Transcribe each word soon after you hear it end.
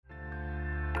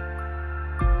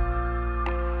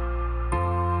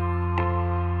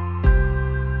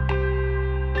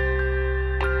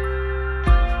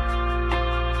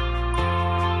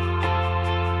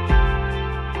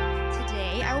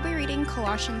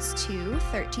Colossians 2,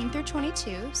 13 through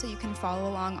 22, so you can follow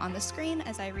along on the screen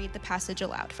as I read the passage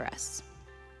aloud for us.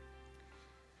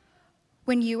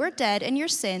 When you were dead in your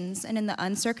sins and in the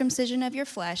uncircumcision of your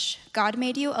flesh, God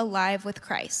made you alive with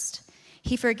Christ.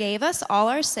 He forgave us all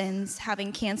our sins,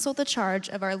 having canceled the charge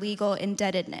of our legal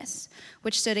indebtedness,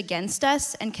 which stood against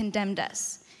us and condemned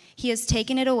us. He has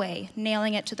taken it away,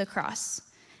 nailing it to the cross.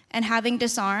 And having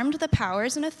disarmed the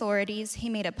powers and authorities, he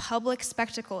made a public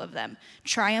spectacle of them,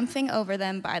 triumphing over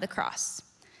them by the cross.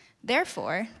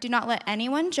 Therefore, do not let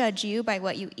anyone judge you by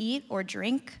what you eat or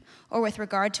drink, or with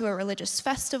regard to a religious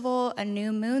festival, a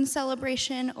new moon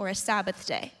celebration, or a Sabbath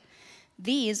day.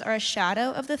 These are a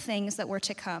shadow of the things that were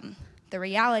to come. The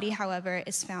reality, however,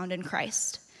 is found in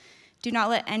Christ. Do not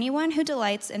let anyone who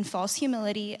delights in false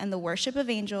humility and the worship of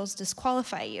angels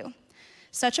disqualify you.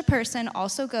 Such a person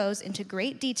also goes into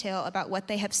great detail about what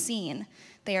they have seen.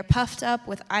 They are puffed up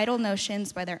with idle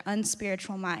notions by their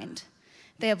unspiritual mind.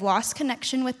 They have lost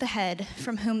connection with the head,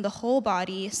 from whom the whole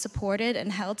body, supported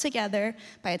and held together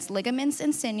by its ligaments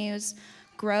and sinews,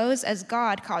 grows as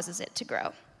God causes it to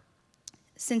grow.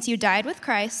 Since you died with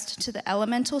Christ to the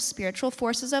elemental spiritual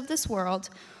forces of this world,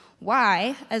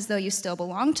 why, as though you still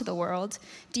belong to the world,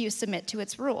 do you submit to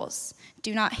its rules?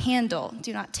 Do not handle,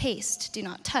 do not taste, do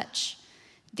not touch.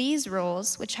 These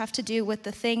rules, which have to do with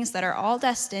the things that are all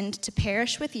destined to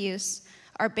perish with use,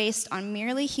 are based on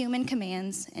merely human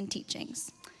commands and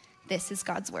teachings. This is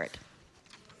God's word.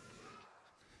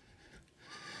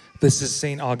 This is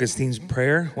St. Augustine's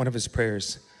prayer, one of his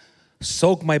prayers.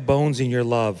 Soak my bones in your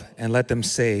love and let them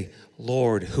say,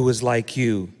 Lord, who is like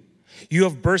you? You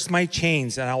have burst my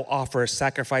chains, and I will offer a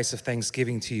sacrifice of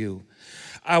thanksgiving to you.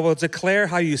 I will declare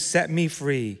how you set me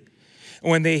free.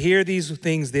 When they hear these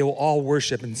things, they will all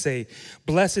worship and say,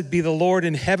 Blessed be the Lord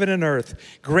in heaven and earth.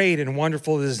 Great and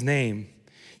wonderful is his name.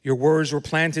 Your words were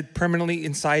planted permanently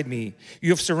inside me. You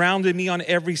have surrounded me on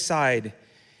every side,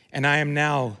 and I am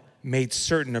now made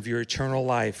certain of your eternal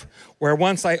life. Where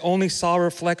once I only saw a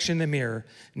reflection in the mirror,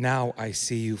 now I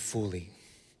see you fully.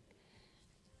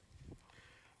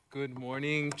 Good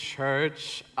morning,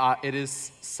 church. It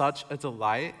is such a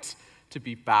delight to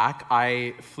be back.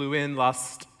 I flew in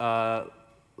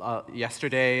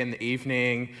yesterday in the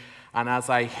evening, and as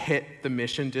I hit the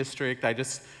Mission District, I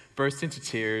just burst into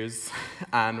tears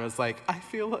and was like, I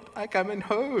feel like I'm in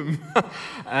home.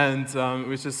 And it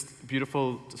was just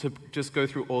beautiful to just go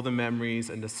through all the memories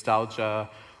and nostalgia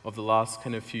of the last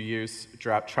kind of few years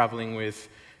traveling with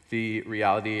the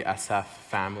Reality SF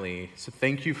family. So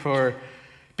thank you for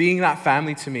being that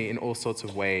family to me in all sorts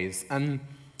of ways. And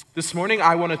this morning,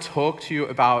 I want to talk to you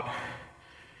about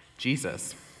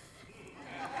Jesus.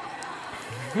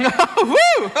 Woo!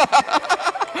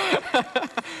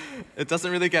 It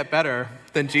doesn't really get better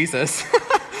than Jesus.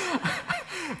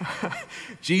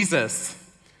 Jesus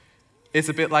is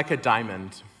a bit like a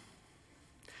diamond.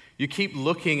 You keep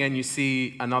looking and you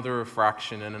see another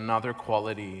refraction and another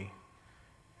quality,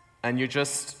 and you're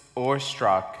just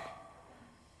awestruck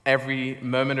every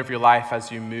moment of your life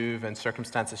as you move and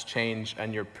circumstances change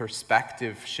and your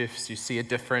perspective shifts. You see a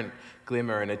different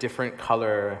glimmer and a different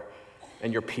color,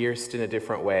 and you're pierced in a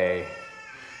different way.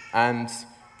 And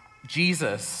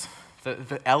Jesus,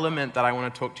 the element that I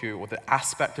want to talk to you, or the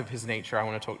aspect of his nature I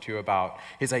want to talk to you about,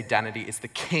 his identity, is the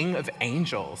King of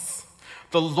angels,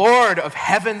 the Lord of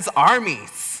heaven's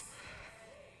armies.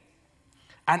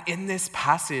 And in this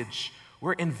passage,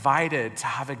 we're invited to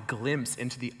have a glimpse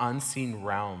into the unseen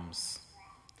realms.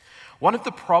 One of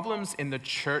the problems in the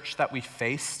church that we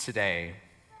face today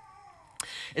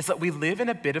is that we live in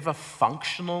a bit of a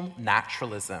functional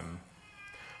naturalism.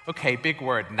 Okay, big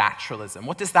word, naturalism.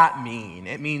 What does that mean?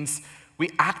 It means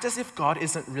we act as if God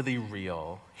isn't really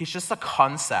real. He's just a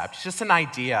concept. He's just an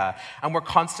idea. And we're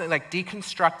constantly like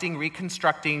deconstructing,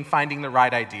 reconstructing, finding the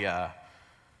right idea.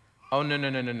 Oh,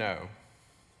 no.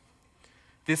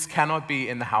 This cannot be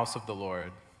in the house of the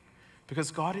Lord, because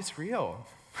God is real.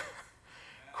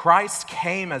 Christ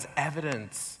came as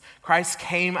evidence. Christ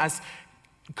came as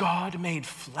God made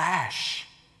flesh.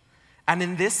 And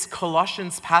in this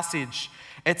Colossians passage,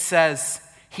 it says,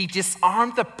 he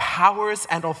disarmed the powers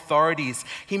and authorities.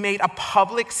 He made a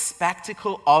public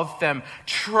spectacle of them,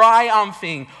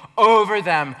 triumphing over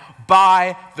them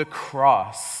by the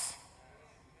cross.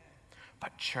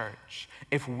 But church,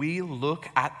 if we look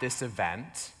at this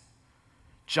event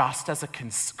just as a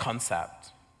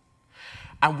concept,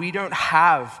 and we don't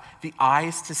have the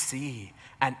eyes to see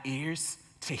and ears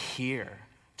to hear,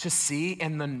 to see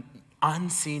in the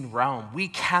unseen realm. We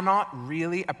cannot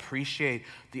really appreciate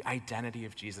the identity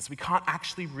of Jesus. We can't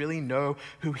actually really know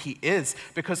who he is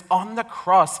because on the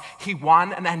cross, he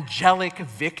won an angelic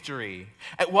victory.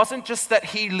 It wasn't just that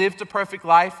he lived a perfect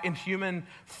life in human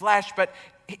flesh, but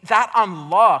that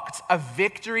unlocked a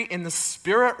victory in the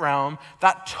spirit realm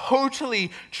that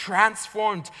totally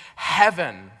transformed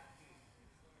heaven.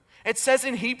 It says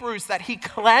in Hebrews that he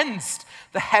cleansed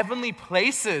the heavenly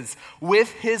places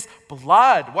with his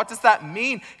blood. What does that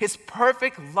mean? His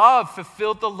perfect love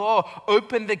fulfilled the law,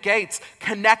 opened the gates,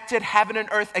 connected heaven and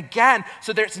earth again,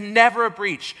 so there's never a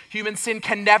breach. Human sin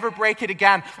can never break it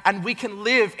again, and we can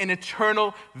live in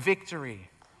eternal victory.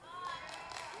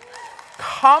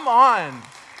 Come on.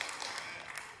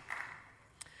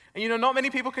 And not many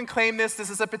people can claim this.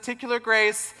 This is a particular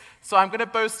grace, so I'm going to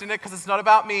boast in it because it's not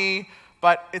about me.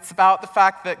 But it's about the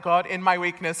fact that God, in my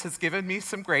weakness, has given me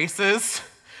some graces.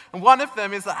 And one of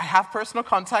them is that I have personal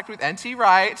contact with N.T.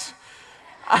 Wright.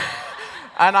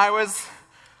 And I was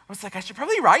like, I should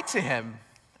probably write to him.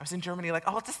 I was in Germany, like,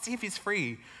 I'll just see if he's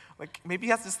free. Like, maybe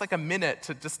he has just like a minute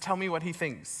to just tell me what he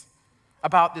thinks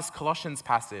about this Colossians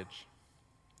passage.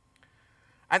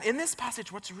 And in this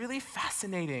passage, what's really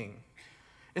fascinating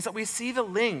is that we see the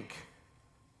link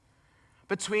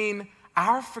between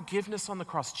our forgiveness on the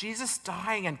cross, Jesus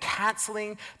dying and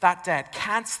canceling that debt,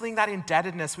 canceling that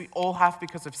indebtedness we all have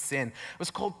because of sin. It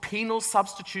was called penal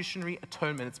substitutionary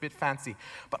atonement. It's a bit fancy.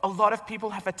 But a lot of people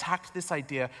have attacked this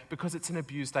idea because it's an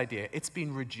abused idea. It's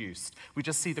been reduced. We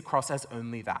just see the cross as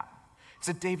only that.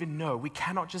 So David, no, we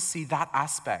cannot just see that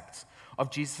aspect of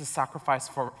Jesus' sacrifice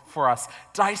for us,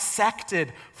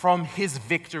 dissected from his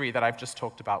victory that I've just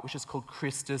talked about, which is called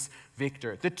Christus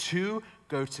Victor. The two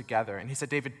go together. And he said,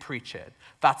 David, preach it.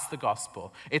 That's the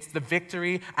gospel. It's the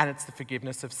victory and it's the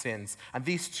forgiveness of sins. And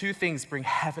these two things bring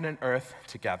heaven and earth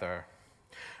together.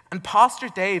 And Pastor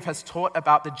Dave has taught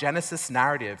about the Genesis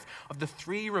narrative of the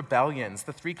three rebellions,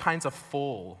 the three kinds of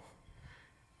fall.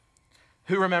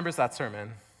 Who remembers that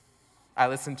sermon? I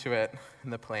listened to it in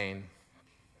the plane.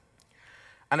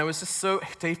 And it was just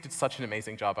Dave did such an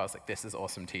amazing job. I was like, this is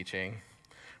awesome teaching.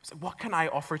 I was like, what can I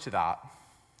offer to that?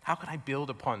 How can I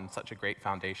build upon such a great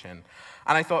foundation?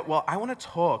 And I thought, well, I want to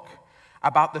talk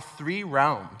about the three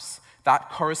realms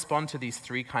that correspond to these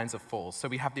three kinds of falls. So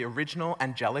we have the original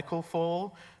angelical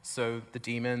fall, so the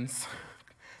demons,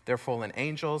 they're fallen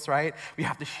angels, right? We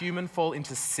have the human fall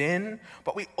into sin,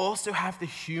 but we also have the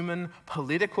human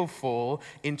political fall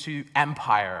into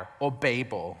empire or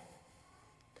Babel.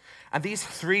 And these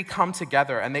three come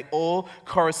together, and they all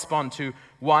correspond to,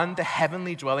 one, the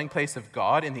heavenly dwelling place of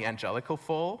God in the angelical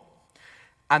fall,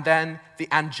 and then the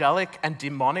angelic and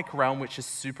demonic realm which is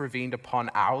supervened upon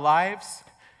our lives,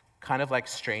 kind of like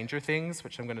Stranger Things,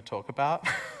 which I'm going to talk about,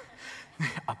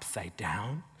 upside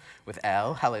down with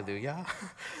L, hallelujah.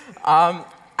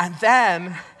 And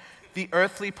then the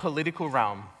earthly political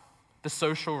realm, the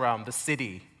social realm, the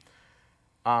city,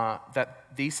 that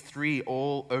these three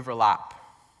all overlap.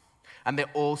 And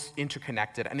they're all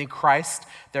interconnected. And in Christ,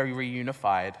 they're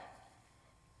reunified.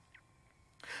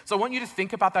 So I want you to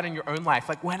think about that in your own life.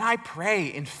 Like when I pray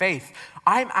in faith,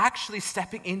 I'm actually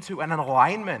stepping into an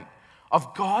alignment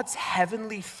of God's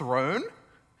heavenly throne,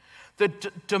 the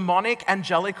demonic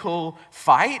angelical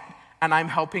fight, and I'm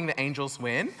helping the angels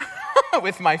win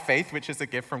with my faith, which is a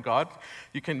gift from God.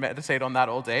 You can meditate on that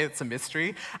all day. It's a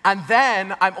mystery. And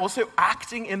then I'm also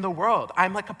acting in the world.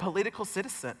 I'm like a political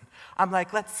citizen. I'm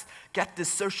like, let's get this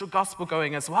social gospel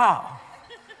going as well.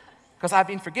 Because I've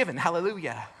been forgiven.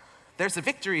 Hallelujah. There's a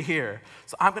victory here.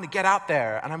 So I'm going to get out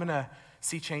there and I'm going to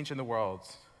see change in the world.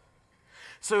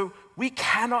 So we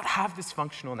cannot have this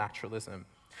functional naturalism.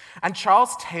 And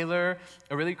Charles Taylor,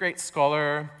 a really great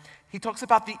scholar, he talks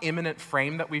about the immanent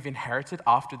frame that we've inherited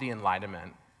after the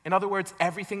Enlightenment. In other words,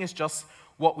 everything is just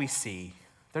what we see.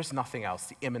 There's nothing else,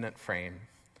 the immanent frame.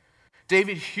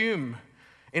 David Hume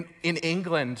in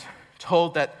England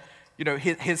told that,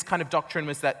 his kind of doctrine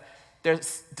was that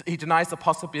he denies the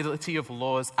possibility of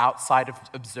laws outside of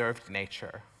observed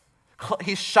nature.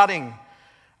 He's shutting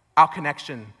our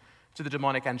connection to the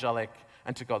demonic, angelic,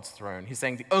 and to God's throne. He's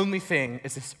saying the only thing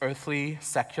is this earthly,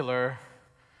 secular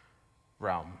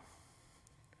realm.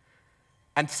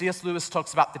 And C.S. Lewis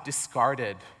talks about the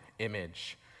discarded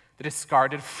image, the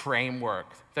discarded framework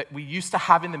that we used to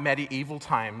have in the medieval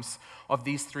times of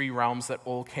these three realms that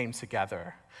all came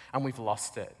together. And we've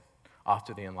lost it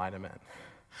after the Enlightenment.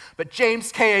 But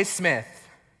James K.A. Smith,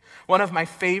 one of my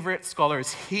favorite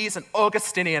scholars, he's an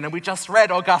Augustinian, and we just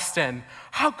read Augustine.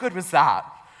 How good was that?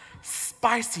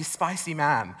 Spicy, spicy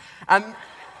man. And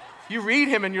you read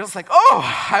him and you're just like,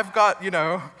 oh, I've got,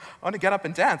 I want to get up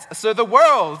and dance. So the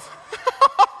world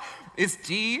is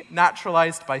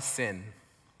denaturalized by sin.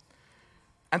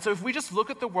 And so if we just look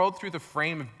at the world through the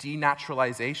frame of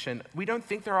denaturalization, we don't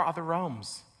think there are other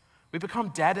realms. We become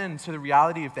deadened to the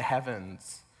reality of the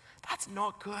heavens. That's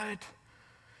not good.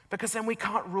 Because then we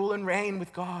can't rule and reign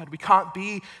with God. We can't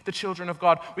be the children of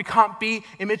God. We can't be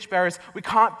image bearers. We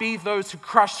can't be those who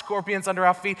crush scorpions under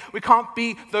our feet. We can't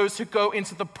be those who go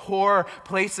into the poor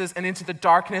places and into the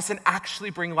darkness and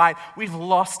actually bring light. We've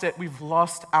lost it. We've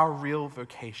lost our real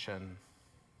vocation.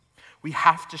 We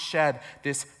have to shed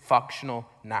this functional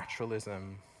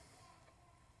naturalism.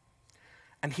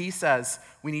 And he says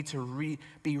we need to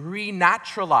be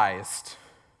renaturalized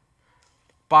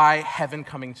by heaven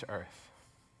coming to earth.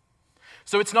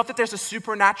 So it's not that there's a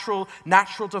supernatural,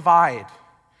 natural divide.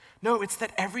 No, it's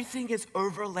that everything is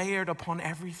overlayered upon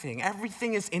everything.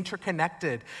 Everything is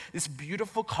interconnected. This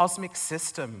beautiful cosmic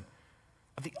system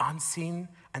of the unseen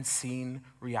and seen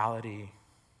reality.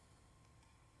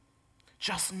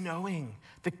 Just knowing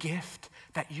the gift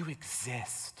that you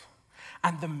exist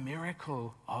and the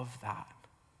miracle of that.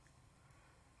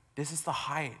 This is the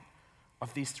height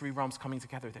of these three realms coming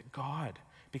together, that God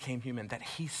became human, that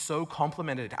he so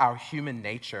complemented our human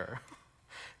nature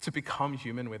to become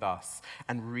human with us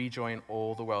and rejoin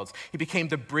all the worlds. He became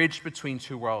the bridge between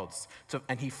two worlds,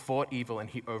 and he fought evil and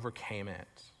he overcame it.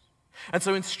 And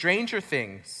so in Stranger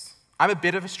Things, I'm a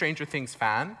bit of a Stranger Things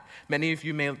fan. Many of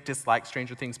you may dislike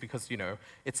Stranger Things because,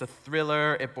 it's a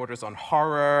thriller, it borders on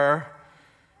horror.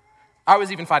 I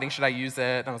was even fighting, should I use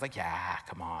it? And I was like, yeah,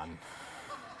 come on.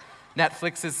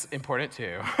 Netflix is important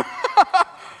too.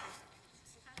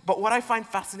 But what I find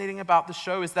fascinating about the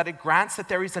show is that it grants that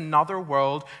there is another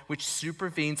world which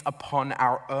supervenes upon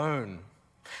our own.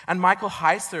 And Michael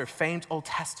Heiser, famed Old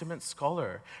Testament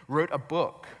scholar, wrote a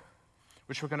book,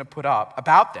 which we're going to put up,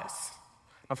 about this.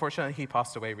 Unfortunately, he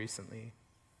passed away recently.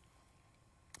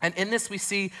 And in this, we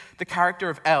see the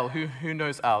character of Elle. Who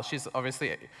knows Elle? She's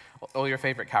obviously all your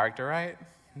favorite character, right?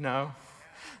 No?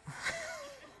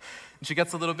 She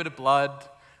gets a little bit of blood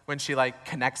when she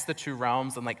connects the two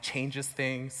realms and changes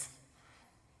things.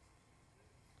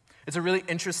 It's a really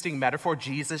interesting metaphor.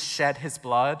 Jesus shed his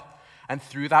blood, and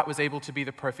through that was able to be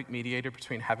the perfect mediator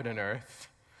between heaven and earth.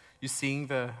 You seeing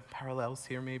the parallels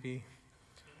here, maybe?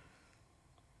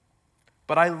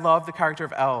 But I love the character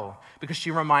of Elle because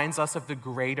she reminds us of the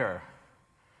greater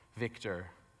victor,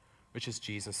 which is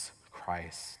Jesus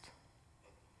Christ.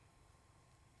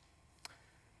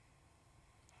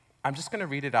 I'm just going to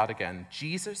read it out again.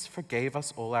 Jesus forgave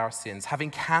us all our sins,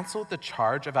 having canceled the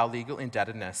charge of our legal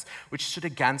indebtedness, which stood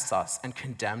against us and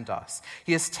condemned us.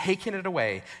 He has taken it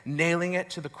away, nailing it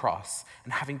to the cross,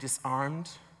 and having disarmed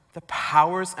the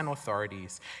powers and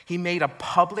authorities, he made a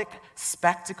public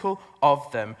spectacle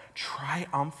of them,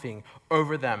 triumphing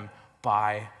over them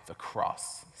by the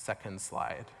cross. Second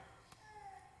slide.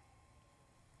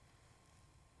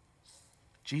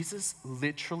 Jesus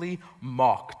literally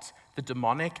mocked the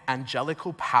demonic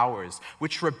angelical powers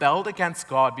which rebelled against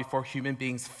God before human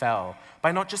beings fell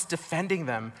by not just defending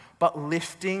them, but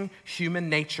lifting human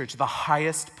nature to the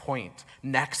highest point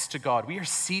next to God. We are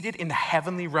seated in the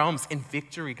heavenly realms in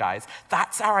victory, guys.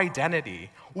 That's our identity.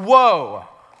 Whoa!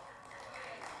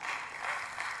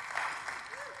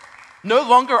 No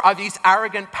longer are these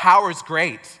arrogant powers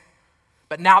great,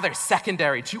 but now they're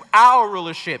secondary to our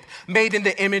rulership made in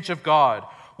the image of God.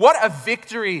 What a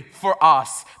victory for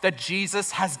us that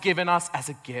Jesus has given us as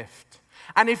a gift.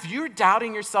 And if you're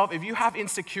doubting yourself, if you have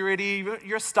insecurity,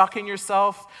 you're stuck in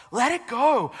yourself, let it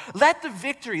go. Let the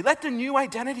victory, let the new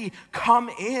identity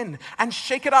come in and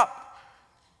shake it up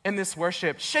in this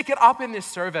worship. Shake it up in this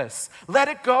service. Let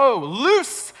it go.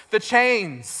 Loose the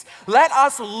chains. Let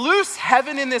us loose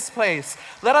heaven in this place.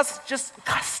 Let us just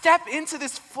step into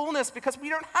this fullness because we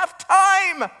don't have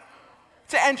time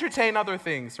to entertain other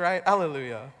things, right?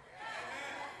 Hallelujah.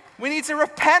 We need to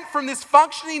repent from this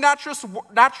functioning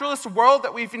naturalist world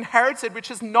that we've inherited, which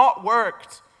has not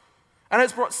worked and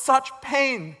has brought such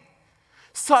pain,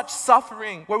 such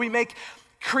suffering, where we make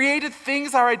created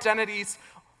things our identities.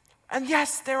 And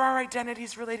yes, there are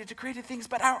identities related to created things,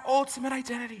 but our ultimate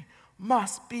identity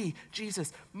must be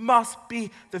Jesus, must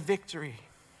be the victory.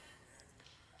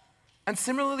 And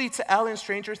similarly to Elle in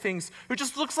Stranger Things, who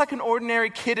just looks like an ordinary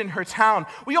kid in her town.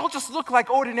 We all just look like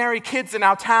ordinary kids in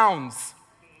our towns.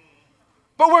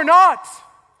 But we're not.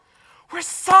 We're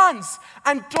sons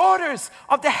and daughters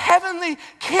of the heavenly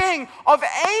King of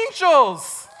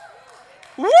angels.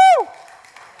 Woo!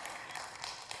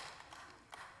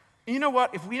 You know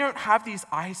what? If we don't have these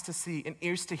eyes to see and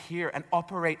ears to hear and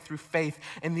operate through faith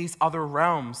in these other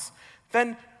realms,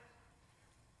 then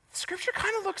Scripture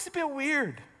kind of looks a bit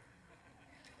weird.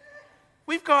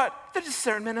 We've got the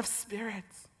discernment of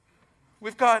spirits.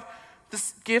 We've got the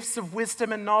gifts of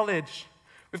wisdom and knowledge.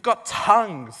 We've got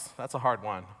tongues. That's a hard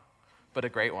one, but a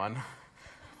great one.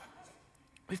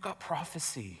 We've got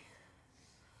prophecy.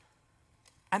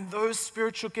 And those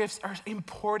spiritual gifts are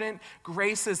important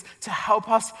graces to help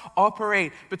us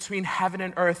operate between heaven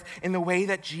and earth in the way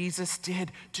that Jesus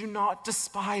did. Do not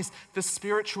despise the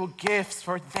spiritual gifts,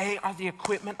 for they are the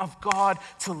equipment of God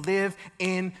to live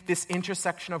in this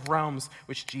intersection of realms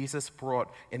which Jesus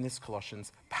brought in this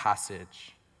Colossians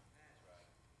passage.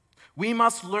 We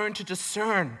must learn to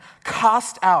discern,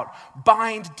 cast out,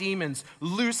 bind demons,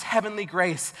 loose heavenly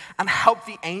grace, and help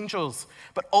the angels,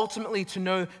 but ultimately to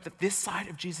know that this side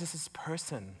of Jesus'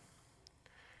 person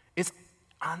is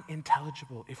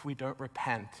unintelligible if we don't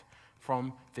repent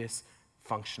from this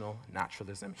functional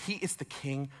naturalism. He is the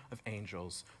King of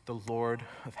angels, the Lord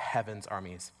of heaven's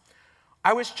armies.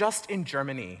 I was just in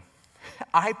Germany.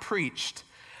 I preached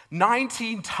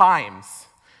 19 times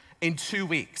in 2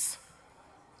 weeks.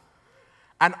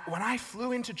 And when I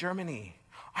flew into Germany,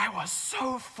 I was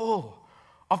so full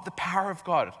of the power of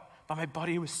God, but my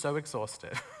body was so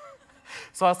exhausted.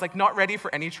 So I was like not ready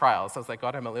for any trials. I was like,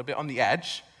 God, I'm a little bit on the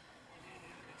edge.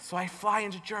 So I fly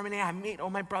into Germany, I meet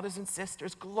all my brothers and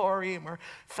sisters, glory, and we're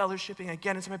fellowshipping. I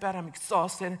get into my bed, I'm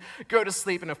exhausted, go to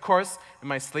sleep, and of course, in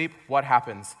my sleep, what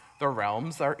happens? The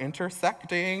realms are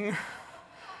intersecting.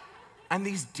 And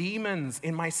these demons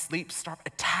in my sleep start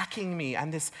attacking me.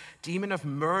 And this demon of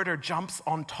murder jumps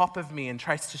on top of me and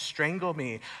tries to strangle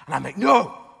me. And I'm like,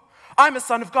 no, I'm a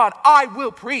son of God. I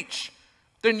will preach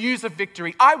the news of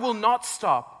victory. I will not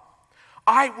stop.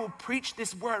 I will preach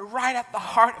this word right at the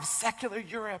heart of secular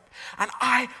Europe. And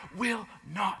I will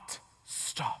not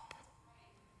stop.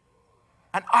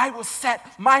 And I will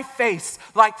set my face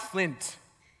like flint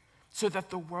so that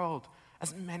the world,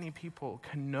 as many people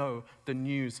can know the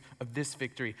news of this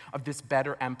victory, of this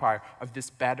better empire, of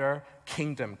this better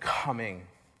kingdom coming.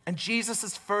 And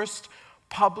Jesus' first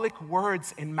public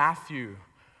words in Matthew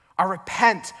are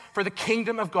repent, for the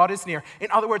kingdom of God is near. In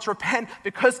other words, repent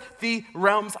because the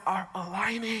realms are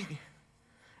aligning.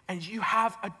 And you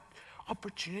have an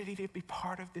opportunity to be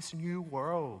part of this new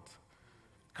world.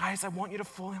 Guys, I want you to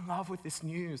fall in love with this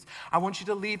news. I want you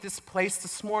to leave this place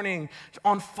this morning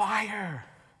on fire.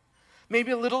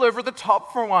 Maybe a little over the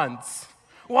top for once.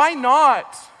 Why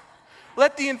not?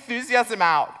 Let the enthusiasm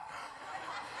out.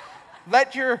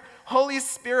 Let your Holy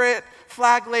Spirit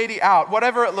flag lady out,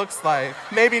 whatever it looks like.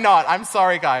 Maybe not. I'm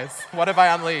sorry, guys. What have I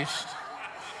unleashed?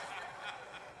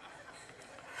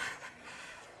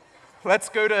 Let's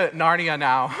go to Narnia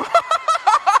now.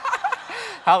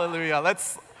 Hallelujah.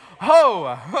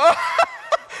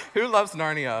 Who loves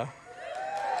Narnia?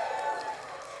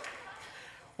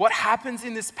 What happens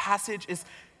in this passage is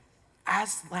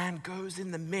Aslan goes in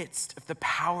the midst of the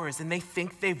powers and they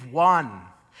think they've won.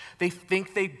 They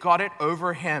think they got it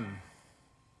over him.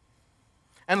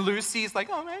 And Lucy's like,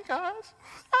 oh my gosh,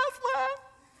 Aslan.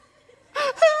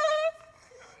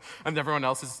 And everyone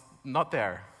else is not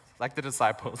there, like the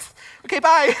disciples. Okay,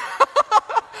 bye.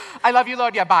 I love you,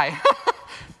 Lord. Yeah, bye.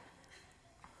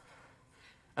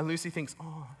 And Lucy thinks,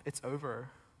 oh, it's over.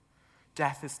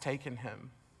 Death has taken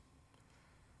him.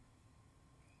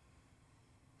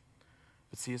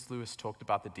 But C.S. Lewis talked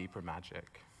about the deeper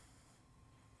magic.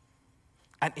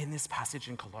 And in this passage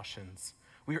in Colossians,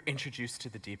 we are introduced to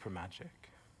the deeper magic.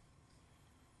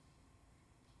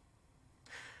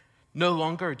 No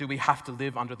longer do we have to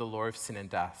live under the law of sin and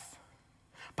death,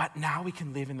 but now we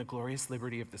can live in the glorious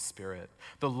liberty of the Spirit,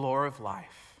 the law of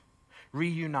life,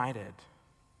 reunited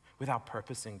with our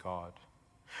purpose in God.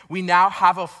 We now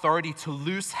have authority to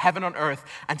loose heaven on earth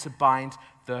and to bind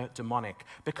the demonic,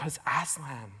 because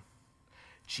Aslan,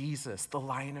 Jesus, the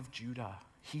Lion of Judah,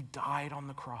 he died on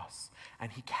the cross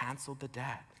and he canceled the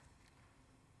debt.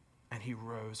 And he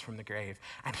rose from the grave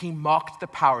and he mocked the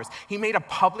powers. He made a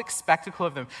public spectacle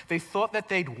of them. They thought that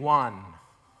they'd won,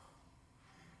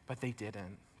 but they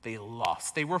didn't. They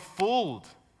lost. They were fooled.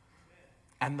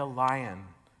 And the Lion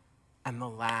and the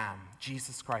Lamb,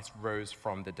 Jesus Christ, rose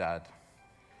from the dead.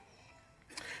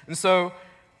 And so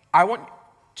I want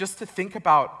just to think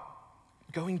about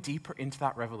going deeper into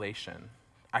that revelation.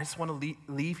 I just want to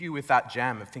leave you with that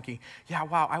gem of thinking, yeah,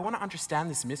 wow, I want to understand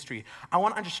this mystery. I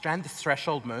want to understand this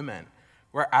threshold moment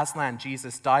where Aslan,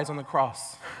 Jesus, dies on the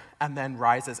cross and then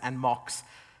rises and mocks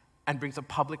and brings a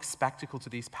public spectacle to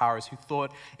these powers who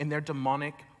thought in their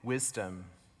demonic wisdom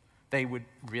they would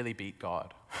really beat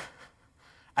God.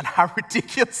 And how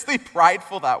ridiculously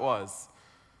prideful that was.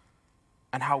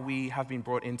 And how we have been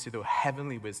brought into the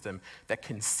heavenly wisdom that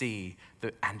can see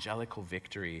the angelical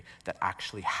victory that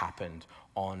actually happened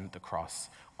on the cross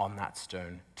on that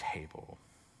stone table.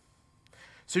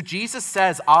 So Jesus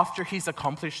says, after he's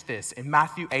accomplished this, in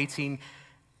Matthew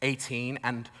 18:18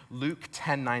 and Luke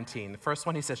 10:19, the first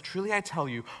one he says, "Truly I tell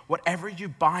you, whatever you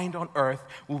bind on earth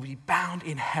will be bound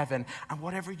in heaven, and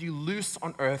whatever you loose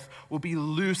on earth will be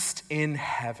loosed in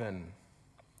heaven."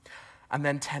 And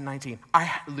then 10:19,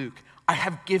 Luke, "I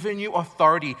have given you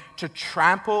authority to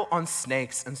trample on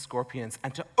snakes and scorpions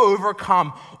and to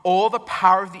overcome all the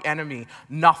power of the enemy.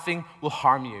 Nothing will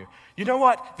harm you." You know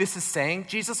what this is saying?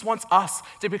 Jesus wants us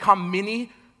to become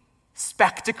mini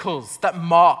spectacles that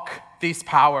mock these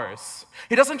powers.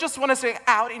 He doesn't just want us to say,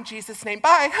 "Out in Jesus' name,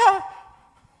 bye, huh?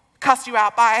 Cuss you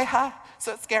out, bye, huh?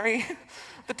 So scary,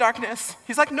 the darkness."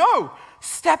 He's like, no,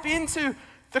 step into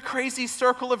the crazy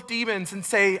circle of demons and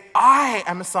say, "I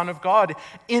am a son of God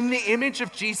in the image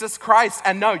of Jesus Christ.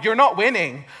 And no, you're not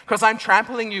winning because I'm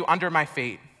trampling you under my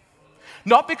feet.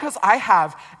 Not because I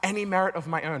have any merit of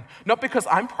my own, not because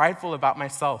I'm prideful about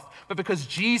myself, but because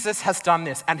Jesus has done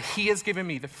this and he has given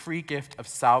me the free gift of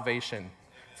salvation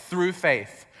through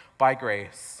faith by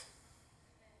grace."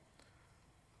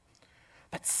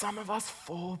 But some of us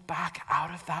fall back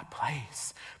out of that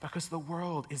place because the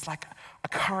world is like a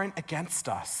current against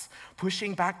us,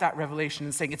 pushing back that revelation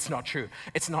and saying, "It's not true,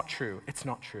 it's not true, it's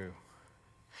not true."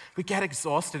 We get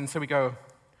exhausted and so we go,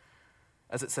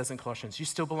 as it says in Colossians, "You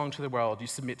still belong to the world, you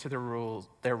submit to their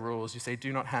rules, you say,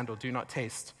 'Do not handle, do not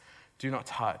taste, do not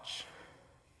touch.'"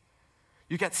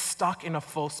 You get stuck in a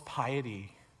false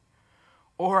piety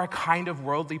or a kind of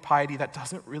worldly piety that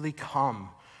doesn't really come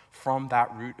from that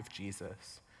root of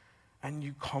Jesus. And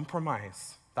you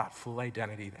compromise that full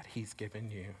identity that he's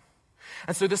given you.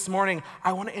 And so this morning,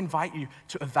 I want to invite you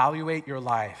to evaluate your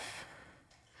life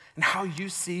and how you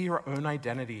see your own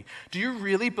identity. Do you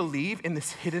really believe in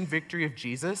this hidden victory of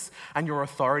Jesus and your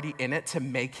authority in it to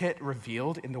make it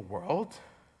revealed in the world?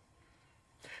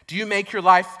 Do you make your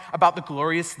life about the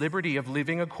glorious liberty of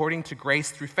living according to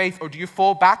grace through faith, or do you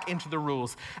fall back into the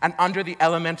rules and under the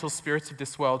elemental spirits of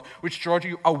this world, which draw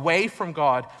you away from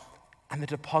God and the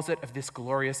deposit of this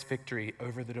glorious victory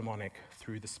over the demonic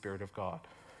through the Spirit of God?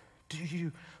 Do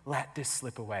you let this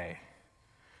slip away?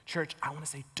 Church, I want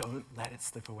to say, don't let it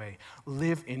slip away.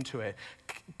 Live into it.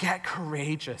 Get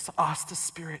courageous. Ask the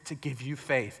Spirit to give you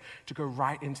faith, to go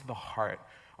right into the heart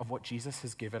of what Jesus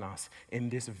has given us in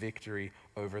this victory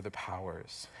over the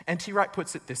powers. N.T. Wright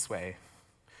puts it this way: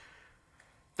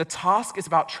 the task is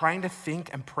about trying to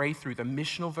think and pray through the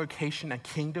missional vocation and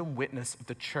kingdom witness of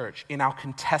the church in our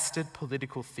contested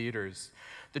political theaters.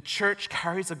 The church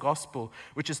carries a gospel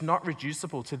which is not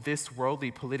reducible to this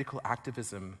worldly political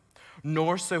activism,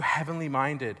 nor so heavenly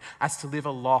minded as to live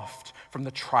aloft from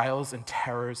the trials and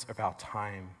terrors of our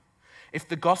time. If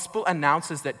the gospel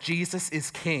announces that Jesus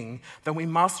is king, then we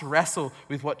must wrestle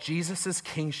with what Jesus'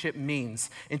 kingship means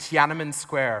in Tiananmen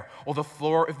Square or the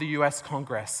floor of the US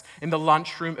Congress, in the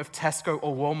lunchroom of Tesco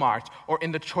or Walmart, or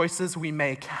in the choices we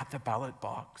make at the ballot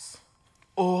box.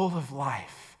 All of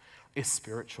life is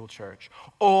spiritual, church.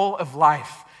 All of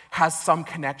life has some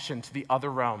connection to the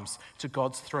other realms, to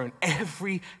God's throne.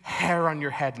 Every hair on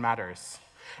your head matters.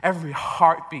 Every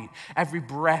heartbeat, every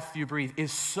breath you breathe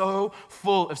is so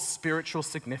full of spiritual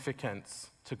significance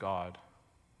to God.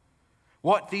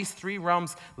 What these three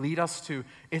realms lead us to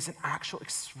is an actual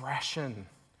expression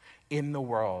in the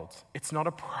world. It's not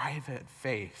a private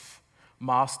faith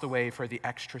masked away for the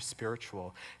extra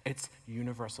spiritual. It's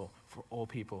universal for all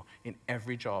people in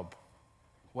every job,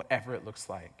 whatever it looks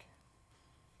like.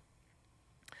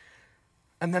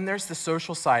 And then there's the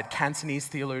social side. Cantonese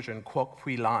theologian Kwok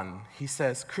Hui Lan, he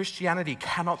says, Christianity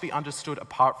cannot be understood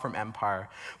apart from empire.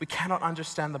 We cannot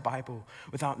understand the Bible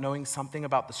without knowing something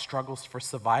about the struggles for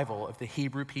survival of the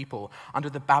Hebrew people under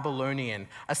the Babylonian,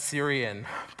 Assyrian,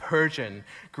 Persian,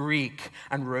 Greek,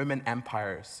 and Roman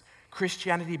empires.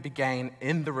 Christianity began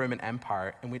in the Roman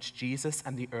Empire, in which Jesus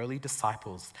and the early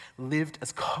disciples lived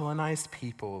as colonized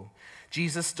people.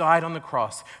 Jesus died on the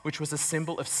cross, which was a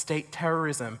symbol of state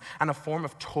terrorism and a form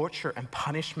of torture and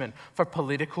punishment for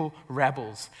political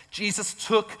rebels. Jesus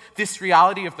took this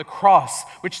reality of the cross,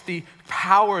 which the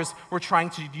powers were trying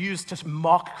to use to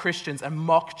mock Christians and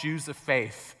mock Jews of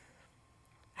faith,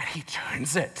 and he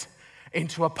turns it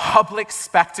into a public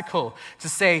spectacle to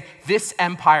say, this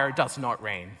empire does not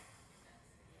reign.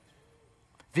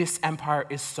 This empire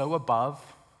is so above.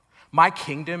 My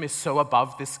kingdom is so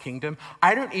above this kingdom.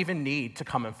 I don't even need to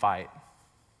come and fight.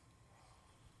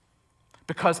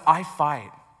 Because I fight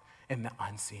in the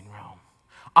unseen realm.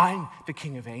 I'm the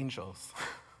King of angels.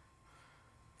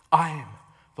 I am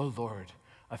the Lord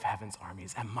of heaven's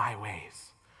armies, and my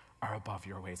ways are above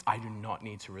your ways. I do not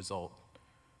need to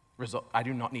I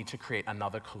do not need to create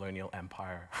another colonial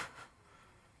empire.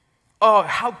 Oh,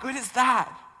 how good is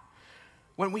that?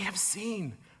 When we have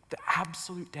seen the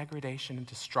absolute degradation and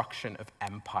destruction of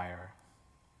empire.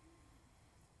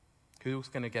 Who's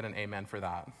going to get an amen for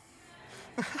that?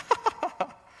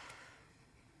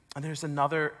 And there's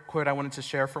another quote I wanted to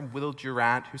share from Will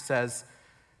Durant, who says,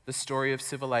 the story of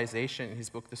civilization, in his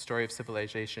book, The Story of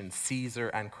Civilization, Caesar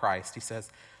and Christ, he says,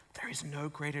 there is no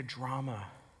greater drama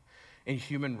in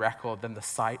human record than the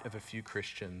sight of a few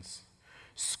Christians,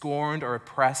 scorned or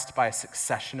oppressed by a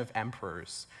succession of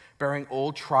emperors, bearing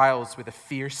all trials with a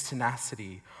fierce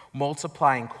tenacity,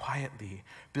 multiplying quietly,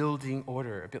 building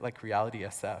order, a bit like reality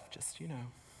SF, just,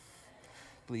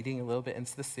 bleeding a little bit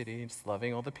into the city, just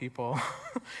loving all the people,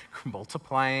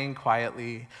 multiplying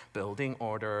quietly, building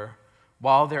order,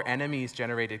 while their enemies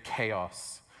generated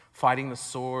chaos, fighting the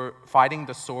sword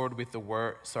with the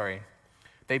word,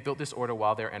 they built this order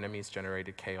while their enemies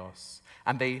generated chaos.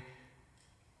 And they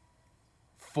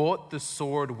fought the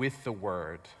sword with the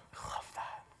word. I love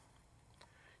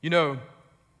that.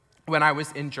 When I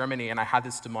was in Germany and I had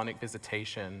this demonic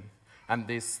visitation, and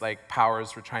these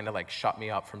powers were trying to shut me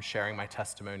up from sharing my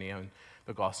testimony on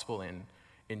the gospel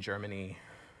in Germany,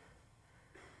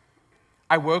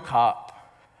 I woke up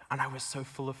and I was so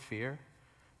full of fear.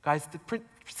 Guys, the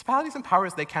principalities and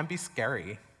powers, they can be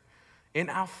scary. In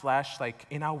our flesh,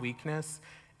 in our weakness,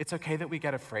 it's okay that we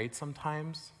get afraid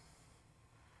sometimes.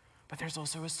 But there's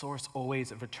also a source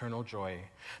always of eternal joy.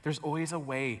 There's always a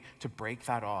way to break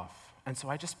that off. And so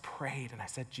I just prayed and I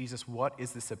said, Jesus, what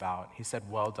is this about? He said,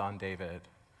 well done, David.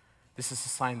 This is a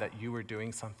sign that you were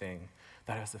doing something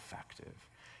that is effective.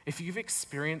 If you've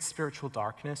experienced spiritual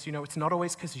darkness, it's not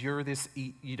always because you're this,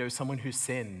 someone who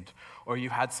sinned or you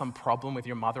had some problem with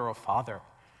your mother or father.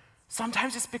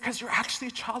 Sometimes it's because you're actually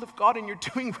a child of God and you're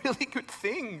doing really good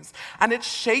things and it's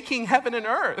shaking heaven and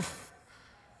earth.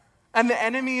 And the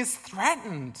enemy is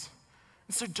threatened.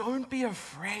 And so don't be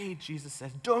afraid, Jesus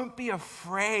says. Don't be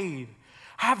afraid.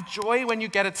 Have joy when you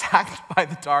get attacked by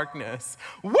the darkness.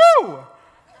 Woo!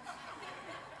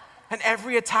 And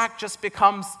every attack just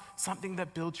becomes something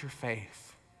that builds your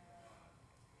faith.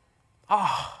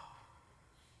 Oh,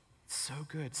 it's so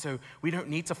good. So we don't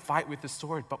need to fight with the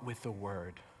sword, but with the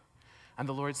word. And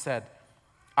the Lord said,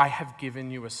 I have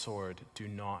given you a sword. Do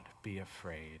not be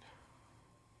afraid.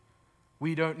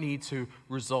 We don't need to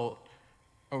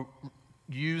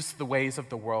use the ways of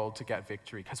the world to get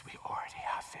victory because we already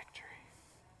have victory.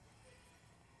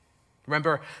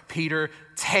 Remember, Peter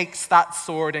takes that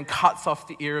sword and cuts off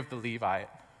the ear of the Levite.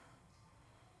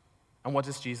 And what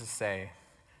does Jesus say?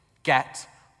 Get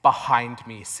behind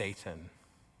me, Satan.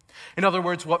 In other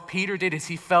words, what Peter did is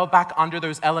he fell back under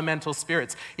those elemental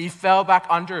spirits. He fell back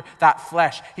under that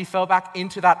flesh. He fell back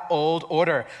into that old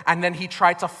order. And then he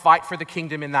tried to fight for the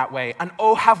kingdom in that way. And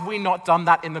oh, have we not done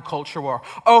that in the culture war?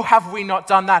 Oh, have we not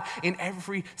done that in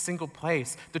every single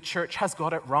place? The church has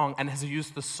got it wrong and has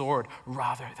used the sword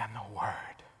rather than the word.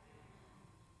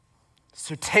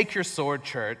 So take your sword,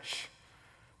 church,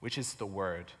 which is the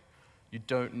word. You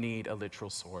don't need a literal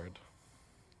sword.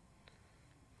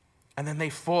 And then they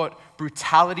fought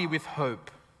brutality with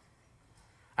hope,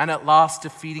 and at last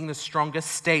defeating the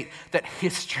strongest state that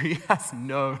history has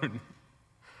known.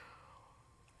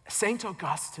 St.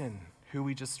 Augustine, who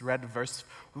we just read verse,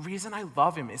 the reason I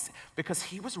love him is because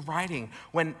he was writing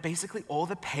when basically all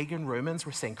the pagan Romans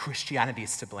were saying Christianity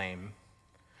is to blame.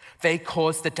 They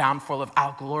caused the downfall of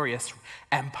our glorious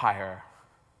empire.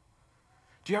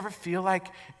 Do you ever feel like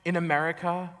in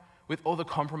America, with all the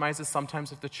compromises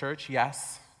sometimes of the church?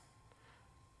 Yes.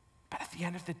 But at the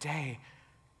end of the day,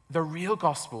 the real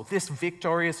gospel, this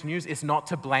victorious news, is not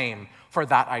to blame for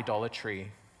that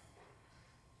idolatry.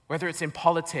 Whether it's in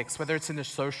politics, whether it's in the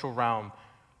social realm,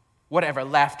 whatever,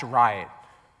 left, right,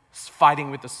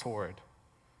 fighting with the sword.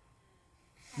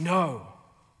 No.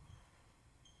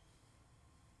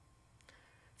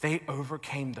 They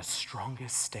overcame the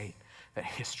strongest state that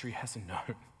history has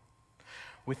known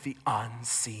with the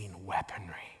unseen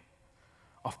weaponry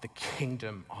of the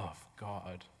kingdom of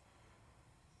God,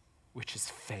 which is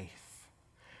faith,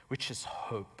 which is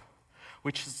hope,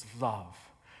 which is love,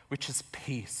 which is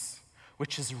peace,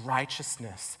 which is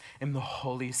righteousness in the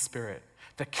Holy Spirit,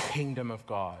 the kingdom of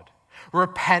God.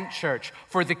 Repent, church,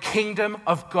 for the kingdom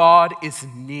of God is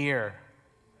near.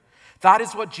 That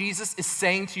is what Jesus is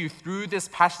saying to you through this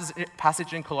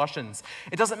passage in Colossians.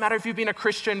 It doesn't matter if you've been a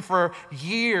Christian for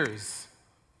years,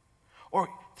 or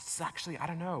this is actually, I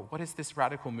don't know, what is this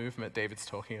radical movement David's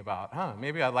talking about?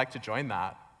 Maybe I'd like to join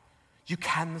that. You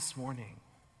can this morning.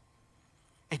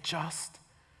 It just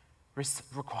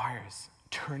requires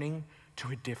turning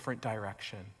to a different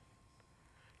direction,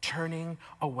 turning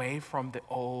away from the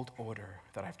old order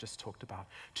that I've just talked about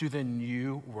to the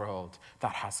new world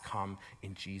that has come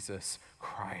in Jesus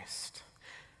Christ.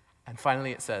 And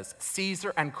finally it says,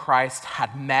 Caesar and Christ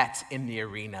had met in the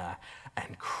arena,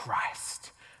 and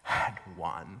Christ had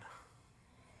won.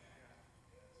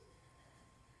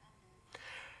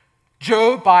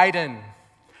 Joe Biden,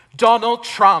 Donald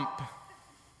Trump,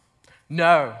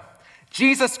 no,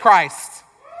 Jesus Christ.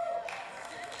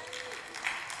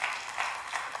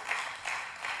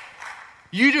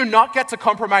 You do not get to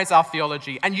compromise our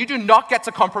theology, and you do not get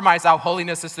to compromise our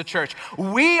holiness as the church.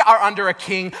 We are under a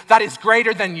king that is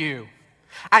greater than you.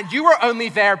 And you are only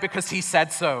there because he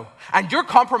said so. And your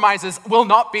compromises will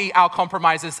not be our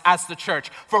compromises as the church.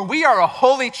 For we are a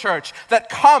holy church that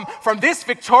come from this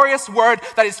victorious word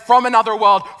that is from another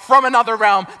world, from another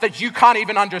realm that you can't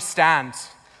even understand.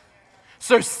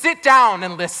 So sit down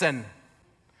and listen.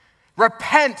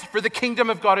 Repent, for the kingdom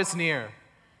of God is near.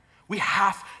 We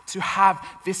have to have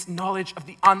this knowledge of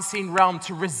the unseen realm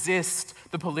to resist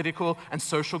the political and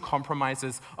social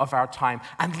compromises of our time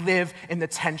and live in the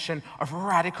tension of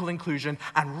radical inclusion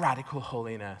and radical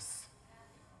holiness.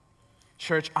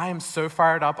 Church, I am so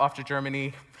fired up after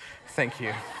Germany. Thank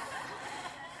you.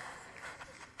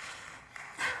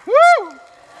 Woo!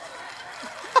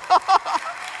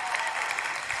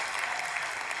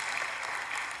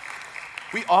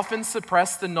 We often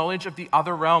suppress the knowledge of the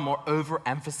other realm or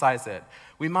overemphasize it.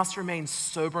 We must remain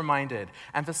sober-minded,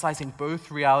 emphasizing both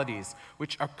realities,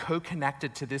 which are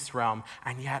co-connected to this realm,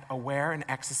 and yet aware and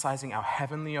exercising our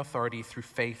heavenly authority through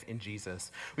faith in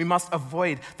Jesus. We must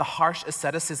avoid the harsh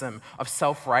asceticism of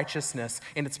self-righteousness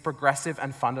in its progressive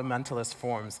and fundamentalist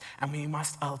forms, and we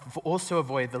must also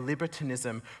avoid the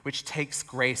libertinism which takes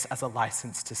grace as a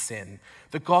license to sin.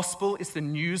 The gospel is the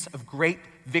news of great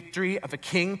victory of a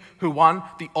king who won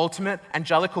the ultimate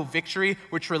angelical victory,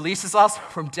 which releases us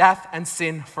from death and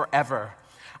sin forever.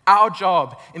 Our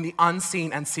job in the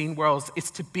unseen and seen worlds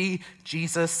is to be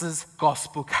Jesus'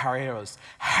 gospel carriers,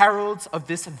 heralds of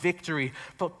this victory,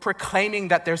 but proclaiming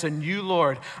that there's a new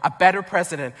Lord, a better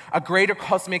president, a greater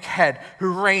cosmic head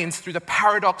who reigns through the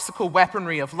paradoxical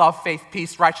weaponry of love, faith,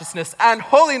 peace, righteousness, and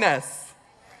holiness.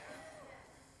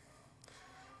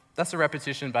 That's a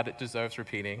repetition, but it deserves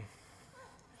repeating.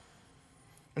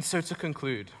 And so to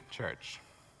conclude, church,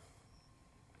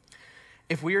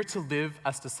 if we are to live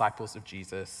as disciples of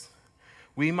Jesus,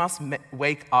 we must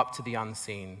wake up to the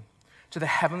unseen, to the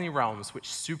heavenly realms which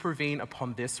supervene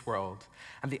upon this world,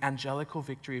 and the angelical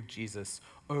victory of Jesus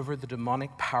over the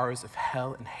demonic powers of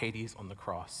hell and Hades on the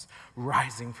cross,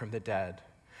 rising from the dead.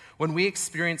 When we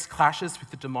experience clashes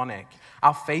with the demonic,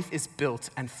 our faith is built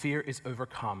and fear is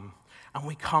overcome, and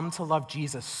we come to love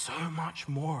Jesus so much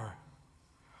more.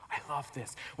 I love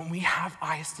this. When we have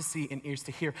eyes to see and ears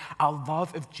to hear, our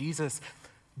love of Jesus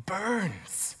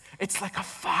burns. It's like a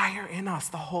fire in us,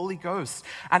 the Holy Ghost.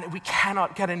 And we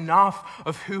cannot get enough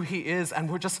of who he is.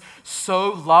 And we're just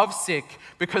so lovesick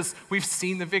because we've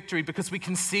seen the victory, because we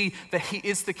can see that he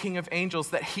is the King of angels,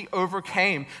 that he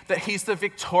overcame, that he's the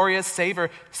victorious Savior,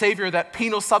 that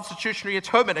penal substitutionary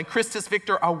atonement and Christus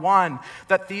Victor are one,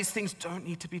 that these things don't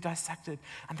need to be dissected,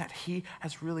 and that he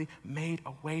has really made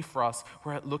a way for us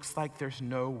where it looks like there's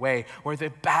no way, where the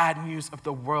bad news of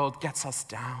the world gets us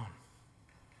down.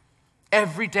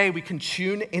 Every day we can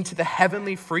tune into the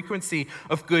heavenly frequency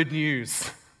of good news.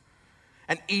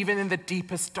 And even in the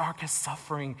deepest, darkest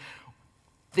suffering,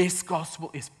 this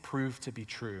gospel is proved to be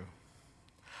true.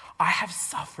 I have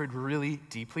suffered really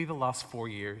deeply the last 4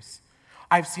 years.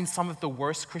 I've seen some of the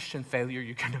worst Christian failure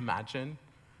you can imagine.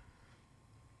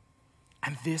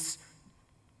 And this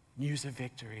news of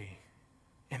victory,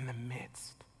 in the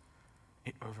midst,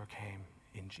 it overcame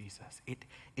in Jesus. It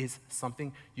is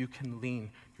something you can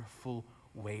lean your full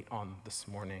weight on this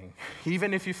morning.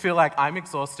 Even if you feel like I'm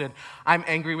exhausted, I'm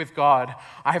angry with God,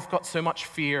 I've got so much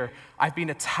fear, I've been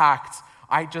attacked,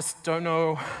 I just don't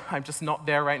know, I'm just not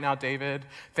there right now, David.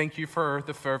 Thank you for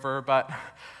the fervor, but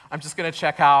I'm just gonna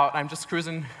check out. I'm just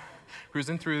cruising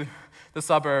through the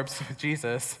suburbs with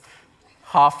Jesus,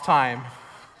 half time,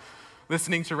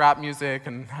 listening to rap music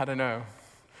and, I don't know,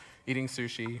 eating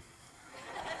sushi.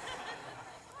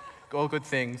 All good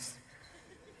things.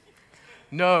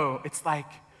 No, it's like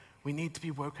we need to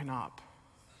be woken up.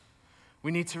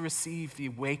 We need to receive the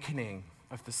awakening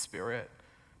of the Spirit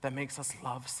that makes us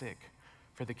lovesick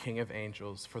for the King of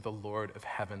angels, for the Lord of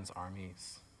heaven's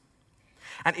armies.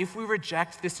 And if we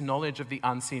reject this knowledge of the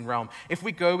unseen realm, if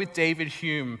we go with David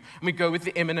Hume and we go with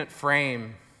the immanent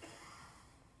frame,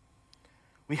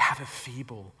 we have a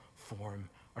feeble form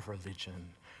of religion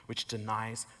which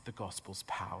denies the gospel's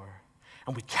power.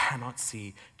 And we cannot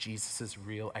see Jesus'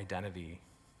 real identity.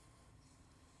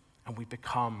 and we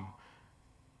become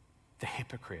the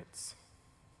hypocrites.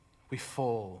 We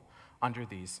fall under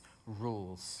these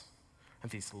rules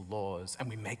and these laws, and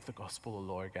we make the gospel a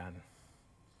law again.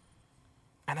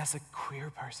 And as a queer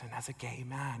person, as a gay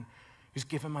man who's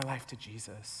given my life to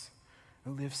Jesus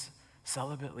and lives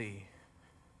celibately,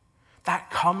 that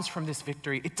comes from this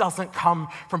victory. It doesn't come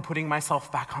from putting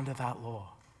myself back under that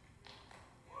law.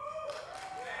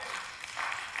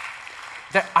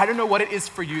 I don't know what it is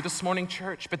for you this morning,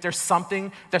 church, but there's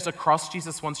a cross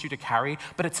Jesus wants you to carry,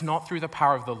 but it's not through the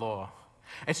power of the law.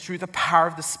 It's through the power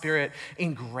of the Spirit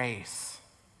in grace,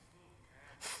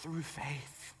 through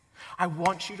faith. I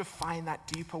want you to find that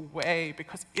deeper way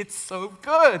because it's so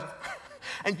good,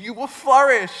 and you will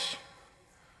flourish.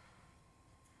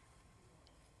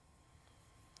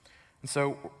 And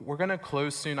so we're going to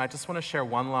close soon. I just want to share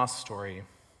one last story.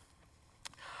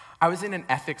 I was in an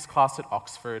ethics class at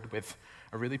Oxford with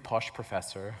a really posh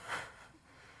professor.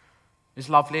 He's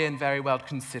lovely and very well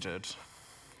considered.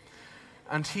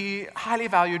 And he highly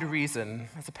valued reason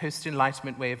as a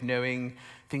post-Enlightenment way of knowing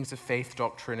things of faith,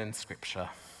 doctrine, and scripture.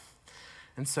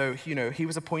 And so, he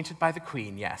was appointed by the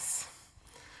Queen, yes.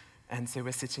 And so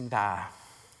we're sitting there.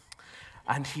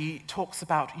 And he talks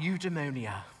about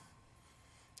eudaimonia,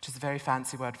 which is a very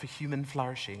fancy word for human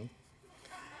flourishing.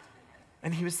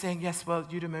 And he was saying, yes, well,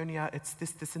 eudaimonia, it's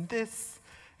this, this, and this.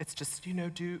 It's just,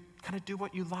 do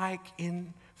what you like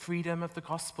in freedom of the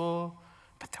gospel.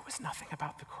 But there was nothing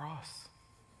about the cross.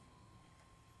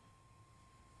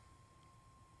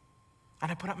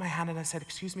 And I put up my hand and I said,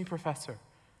 excuse me, professor.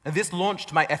 And this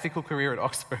launched my ethical career at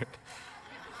Oxford.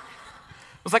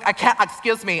 I was like,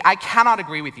 excuse me, I cannot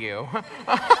agree with you.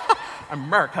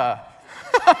 America.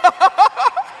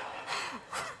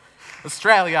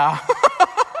 Australia.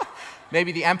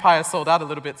 Maybe the empire sold out a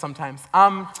little bit sometimes.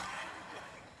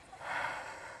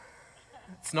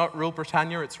 It's not rule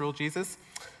Britannia, it's rule Jesus.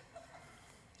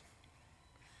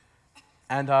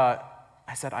 And I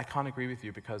said, I can't agree with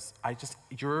you because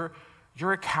your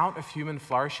account of human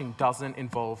flourishing doesn't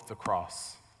involve the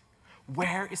cross.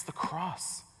 Where is the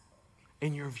cross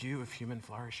in your view of human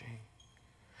flourishing?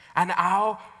 And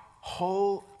our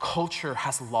whole culture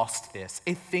has lost this.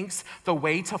 It thinks the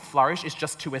way to flourish is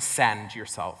just to ascend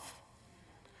yourself,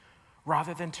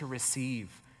 rather than to receive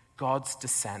God's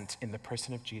descent in the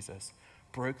person of Jesus,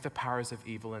 broke the powers of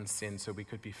evil and sin so we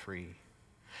could be free.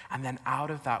 And then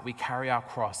out of that, we carry our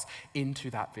cross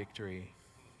into that victory.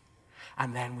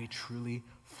 And then we truly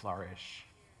flourish.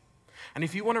 And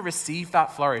if you want to receive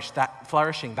that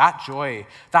flourishing, that joy,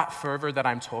 that fervor that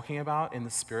I'm talking about in the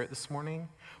Spirit this morning,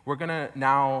 we're going to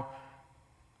now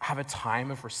have a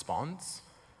time of response.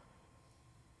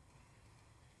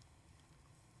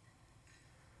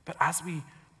 But as we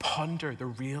ponder the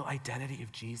real identity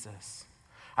of Jesus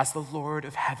as the Lord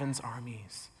of heaven's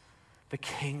armies, the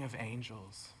King of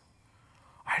angels,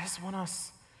 I just want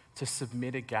us to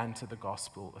submit again to the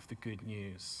gospel of the good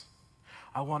news.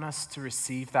 I want us to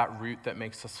receive that root that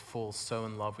makes us fall so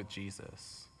in love with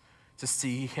Jesus, to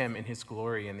see him in his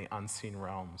glory in the unseen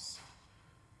realms.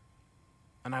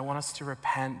 And I want us to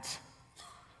repent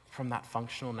from that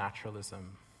functional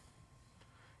naturalism.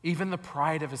 Even the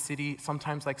pride of a city,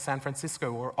 sometimes like San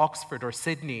Francisco or Oxford or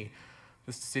Sydney,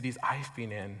 the cities I've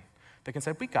been in, they can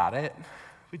say, we got it.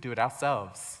 We do it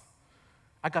ourselves.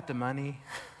 I got the money.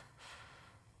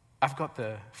 I've got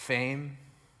the fame.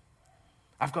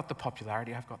 I've got the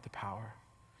popularity. I've got the power.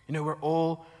 We're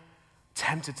all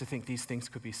tempted to think these things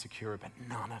could be secure, but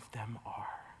none of them are.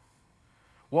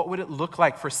 What would it look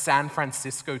like for San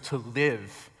Francisco to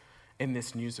live in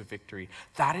this news of victory?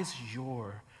 That is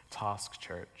your task,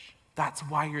 church. That's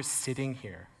why you're sitting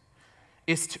here,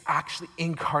 is to actually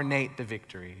incarnate the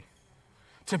victory,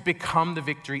 to become the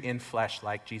victory in flesh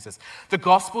like Jesus. The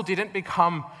gospel didn't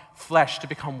become flesh to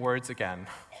become words again,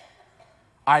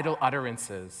 idle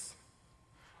utterances.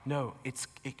 No, it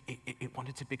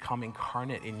wanted to become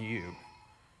incarnate in you.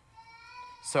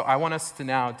 So I want us to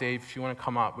now, Dave, if you want to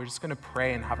come up, we're just going to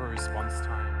pray and have a response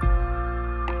time.